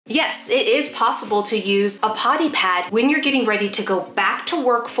Yes, it is possible to use a potty pad when you're getting ready to go back to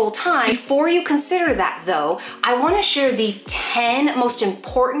work full time. Before you consider that though, I want to share the 10 most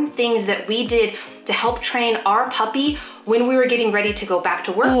important things that we did to help train our puppy when we were getting ready to go back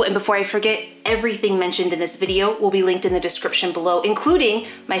to work. Ooh, and before I forget, everything mentioned in this video will be linked in the description below, including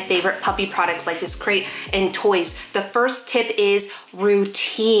my favorite puppy products like this crate and toys. The first tip is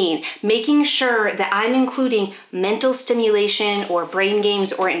routine, making sure that I'm including mental stimulation or brain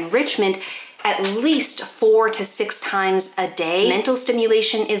games or enrichment at least 4 to 6 times a day. Mental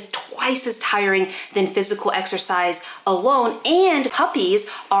stimulation is twice as tiring than physical exercise alone, and puppies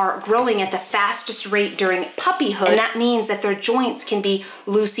are growing at the fastest rate during puppyhood, and that means that their joints can be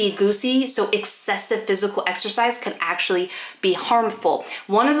loosey-goosey, so excessive physical exercise can actually be harmful.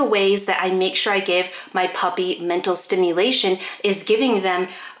 One of the ways that I make sure I give my puppy mental stimulation is giving them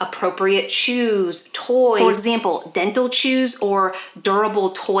appropriate chews, toys. For example, dental chews or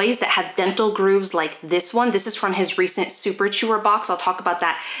durable toys that have dental grooves like this one. This is from his recent Super Chewer box. I'll talk about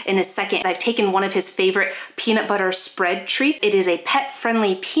that in a second. I've taken one of his favorite peanut butter spread treats. It is a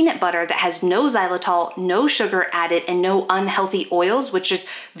pet-friendly peanut butter that has no xylitol, no sugar added, and no unhealthy oils, which is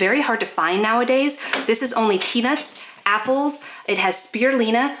very hard to find nowadays. This is only peanuts, apples, it has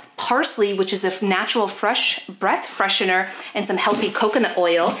spirulina, parsley, which is a natural fresh breath freshener, and some healthy coconut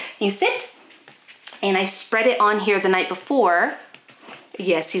oil. You sit, and I spread it on here the night before.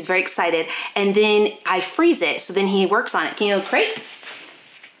 Yes, he's very excited. And then I freeze it, so then he works on it. Can you look great?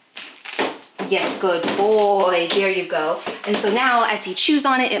 Yes, good boy, there you go. And so now as he chews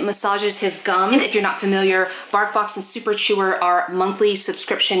on it, it massages his gums. If you're not familiar, BarkBox and Super Chewer are monthly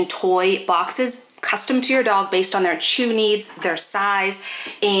subscription toy boxes custom to your dog based on their chew needs, their size.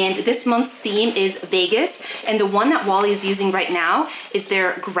 And this month's theme is Vegas. And the one that Wally is using right now is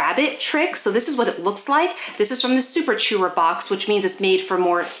their Grab It trick. So this is what it looks like. This is from the Super Chewer box, which means it's made for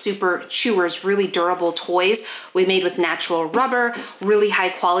more super chewers, really durable toys. We made with natural rubber, really high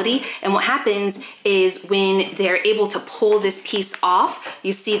quality. And what happens is when they're able to pull this piece off,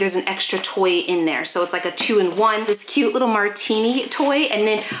 you see there's an extra toy in there. So it's like a 2-in-1, this cute little martini toy. And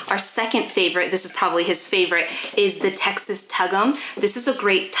then our second favorite, this is probably his favorite, is the Texas Tug-'em. This is a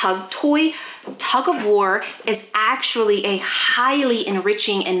great tug toy. Tug of war is actually a highly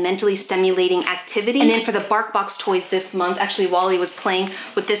enriching and mentally stimulating activity. And then for the BarkBox toys this month, actually Wally was playing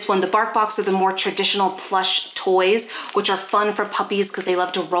with this one. The BarkBox are the more traditional plush toys, which are fun for puppies because they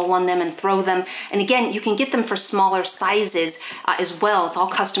love to roll on them and throw them. And again, you can get them for smaller sizes as well. It's all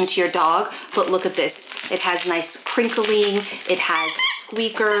custom to your dog, but look at this. It has nice crinkling, it has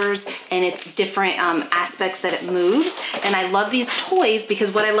squeakers, and it's different aspects that it moves. And I love these toys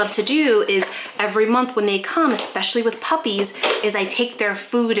because what I love to do is every month when they come, especially with puppies, is I take their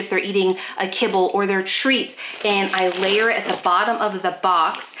food if they're eating a kibble or their treats, and I layer it at the bottom of the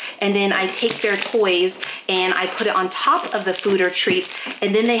box, and then I take their toys and I put it on top of the food or treats,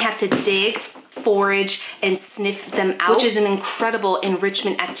 and then they have to dig, forage, and sniff them out, which is an incredible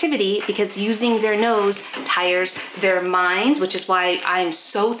enrichment activity because using their nose tires their minds, which is why I'm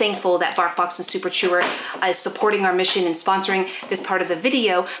so thankful that BarkBox and Super Chewer is supporting our mission and sponsoring this part of the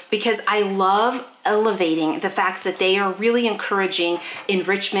video, because I love elevating the fact that they are really encouraging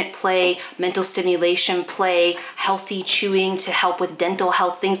enrichment play, mental stimulation play, healthy chewing to help with dental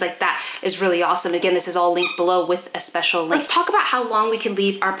health, things like that is really awesome. Again, this is all linked below with a special link. Let's talk about how long we can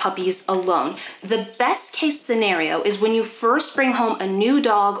leave our puppies alone. The best case scenario is when you first bring home a new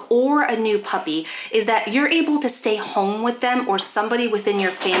dog or a new puppy is that you're able to stay home with them or somebody within your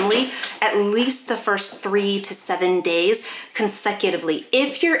family at least the first 3 to 7 days consecutively.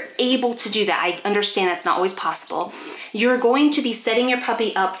 If you're able to do that, I understand that's not always possible, you're going to be setting your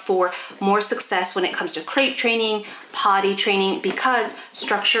puppy up for more success when it comes to crate training, potty training, because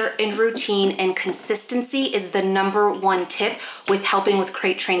structure and routine and consistency is the #1 tip with helping with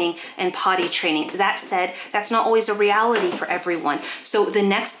crate training and potty training. That said, that's not always a reality for everyone. So the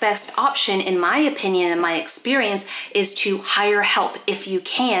next best option, in my opinion and my experience, is to hire help if you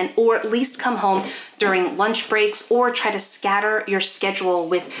can, or at least come home during lunch breaks, or try to scatter your schedule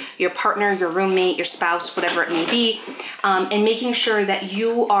with your partner, your roommate, your spouse, whatever it may be, and making sure that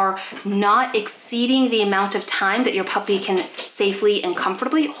you are not exceeding the amount of time that your puppy can safely and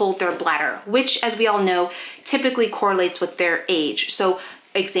comfortably hold their bladder, which, as we all know, typically correlates with their age. So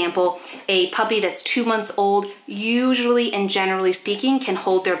example, a puppy that's 2 months old, usually and generally speaking, can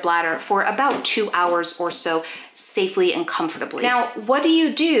hold their bladder for about 2 hours or so safely and comfortably. Now, what do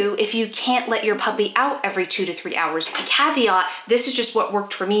you do if you can't let your puppy out every 2 to 3 hours? Caveat, this is just what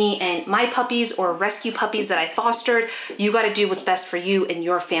worked for me and my puppies or rescue puppies that I fostered. You got to do what's best for you and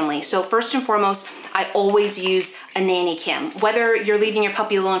your family. So first and foremost, I always use a nanny cam. Whether you're leaving your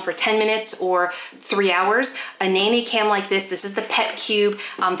puppy alone for 10 minutes or 3 hours, a nanny cam like this is the Pet Cube.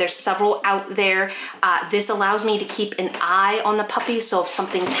 There's several out there. This allows me to keep an eye on the puppy, so if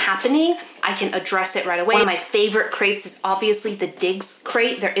something's happening, I can address it right away. One of my favorite crates is obviously the Digs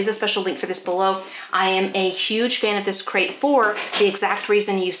crate. There is a special link for this below. I am a huge fan of this crate for the exact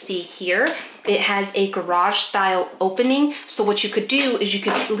reason you see here. It has a garage style opening. So what you could do is you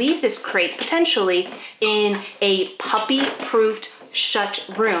could leave this crate potentially in a puppy proofed shut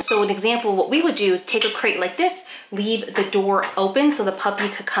room. So an example, what we would do is take a crate like this, leave the door open so the puppy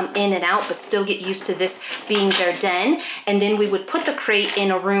could come in and out, but still get used to this being their den. And then we would put the crate in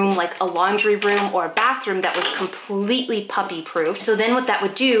a room like a laundry room or a bathroom that was completely puppy proof. So then what that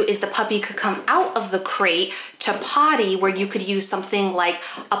would do is the puppy could come out of the crate to potty, where you could use something like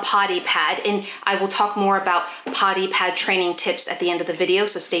a potty pad. And I will talk more about potty pad training tips at the end of the video,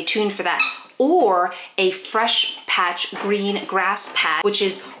 so stay tuned for that. Or a fresh patch green grass pad, which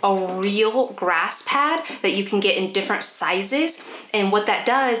is a real grass pad that you can get in different sizes. And what that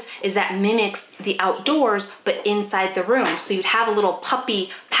does is that mimics the outdoors, but inside the room. So you'd have a little puppy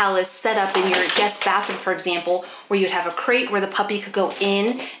palace set up in your guest bathroom, for example, where you'd have a crate where the puppy could go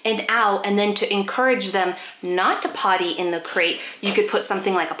in and out. And then to encourage them not to potty in the crate, you could put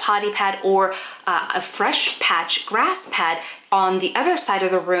something like a potty pad or a fresh patch grass pad on the other side of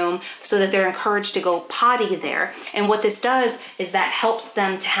the room so that they're encouraged to go potty there. And what this does is that helps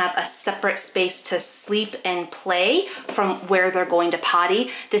them to have a separate space to sleep and play from where they're going to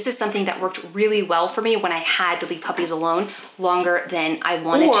potty. This is something that worked really well for me when I had to leave puppies alone longer than I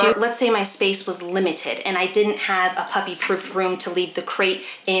wanted to. Let's say my space was limited and I didn't have a puppy-proofed room to leave the crate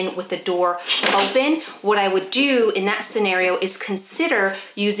in with the door open. What I would do in that scenario is consider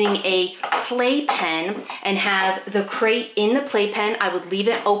using a playpen and have the crate in the playpen. I would leave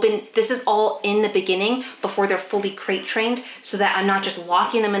it open. This is all in the beginning before they're fully crate trained, so that I'm not just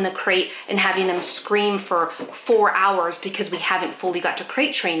locking them in the crate and having them scream for 4 hours because we haven't fully got to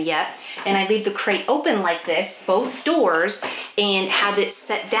crate train yet. And I leave the crate open like this, both doors, and have it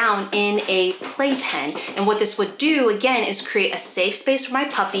set down in a playpen. And what this would do again is create a safe space for my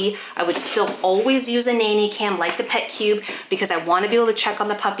puppy. I would still always use a nanny cam like the Pet Cube because I want to be able to check on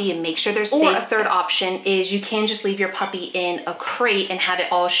the puppy and make sure they're safe. Or a third option is you can just leave your puppy in a crate and have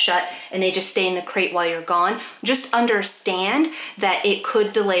it all shut and they just stay in the crate while you're gone. Just understand that it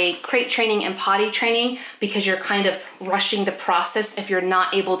could delay crate training and potty training because you're kind of rushing the process if you're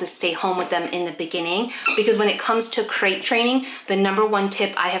not able to stay home with them in the beginning. Because when it comes to crate training, the #1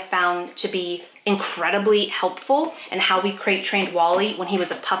 tip I have found to be incredibly helpful and how we crate trained Wally when he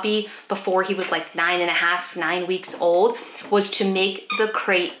was a puppy before he was like 9 weeks old was to make the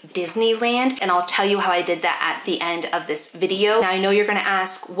crate Disneyland. And I'll tell you how I did that at the end of this video. Now I know you're gonna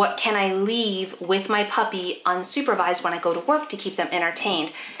ask, what can I leave with my puppy unsupervised when I go to work to keep them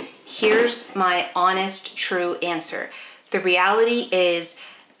entertained? Here's my honest, true answer. The reality is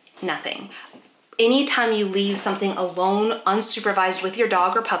nothing. Anytime you leave something alone, unsupervised with your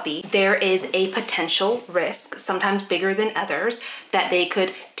dog or puppy, there is a potential risk, sometimes bigger than others, that they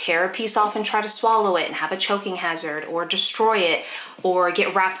could tear a piece off and try to swallow it and have a choking hazard or destroy it or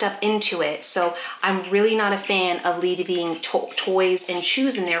get wrapped up into it. So I'm really not a fan of leaving toys and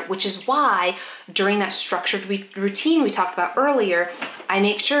chews in there, which is why during that structured routine we talked about earlier, I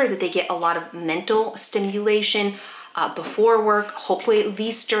make sure that they get a lot of mental stimulation before work, hopefully at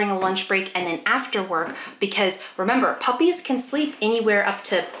least during a lunch break, and then after work, because remember, puppies can sleep anywhere up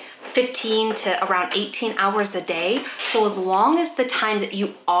to 15 to around 18 hours a day. So as long as the time that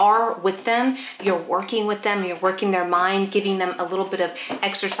you are with them, you're working with them, you're working their mind, giving them a little bit of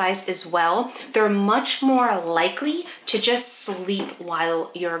exercise as well, they're much more likely to just sleep while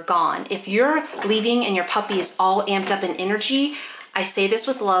you're gone. If you're leaving and your puppy is all amped up in energy, I say this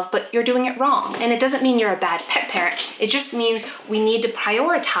with love, but you're doing it wrong. And it doesn't mean you're a bad pet parent. It just means we need to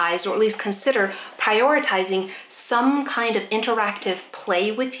prioritize, or at least consider prioritizing some kind of interactive play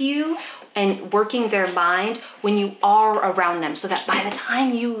with you and working their mind when you are around them, so that by the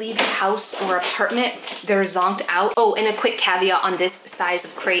time you leave the house or apartment, they're zonked out. Oh, and a quick caveat on this size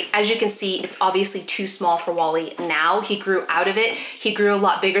of crate. As you can see, it's obviously too small for Wally now. He grew out of it. He grew a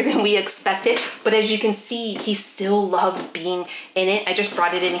lot bigger than we expected, but as you can see, he still loves being in it. I just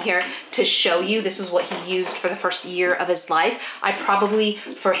brought it in here to show you. This is what he used for the first year of his life. I probably,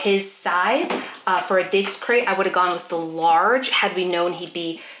 for his size, for a Digs crate, I would have gone with the large had we known he'd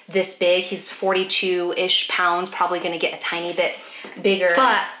be this big. He's 42-ish pounds, probably gonna get a tiny bit bigger.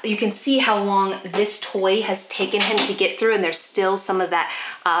 But you can see how long this toy has taken him to get through, and there's still some of that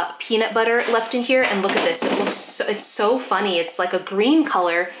peanut butter left in here. And look at this, it's so funny. It's like a green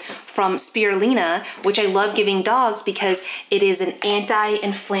color from spirulina, which I love giving dogs because it is an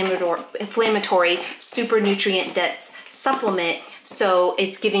anti-inflammatory, super nutrient dense supplement. So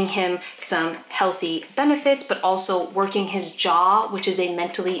it's giving him some healthy benefits, but also working his jaw, which is a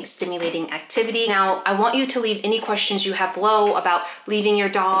mentally stimulating activity. Now, I want you to leave any questions you have below about leaving your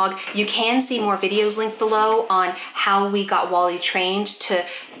dog. You can see more videos linked below on how we got Wally trained to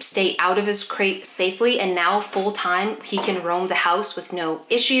stay out of his crate safely, and now full time he can roam the house with no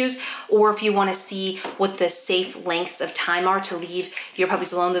issues. Or if you want to see what the safe lengths of time are to leave your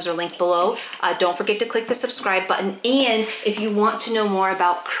puppies alone, those are linked below. Don't forget to click the subscribe button, and if you want to know more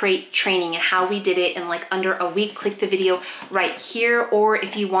about crate training and how we did it in like under a week, click the video right here. Or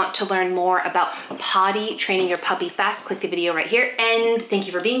if you want to learn more about potty training your puppy fast, click the video right here. And thank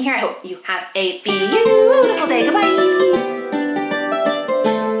you for being here. I hope you have a beautiful day. Goodbye.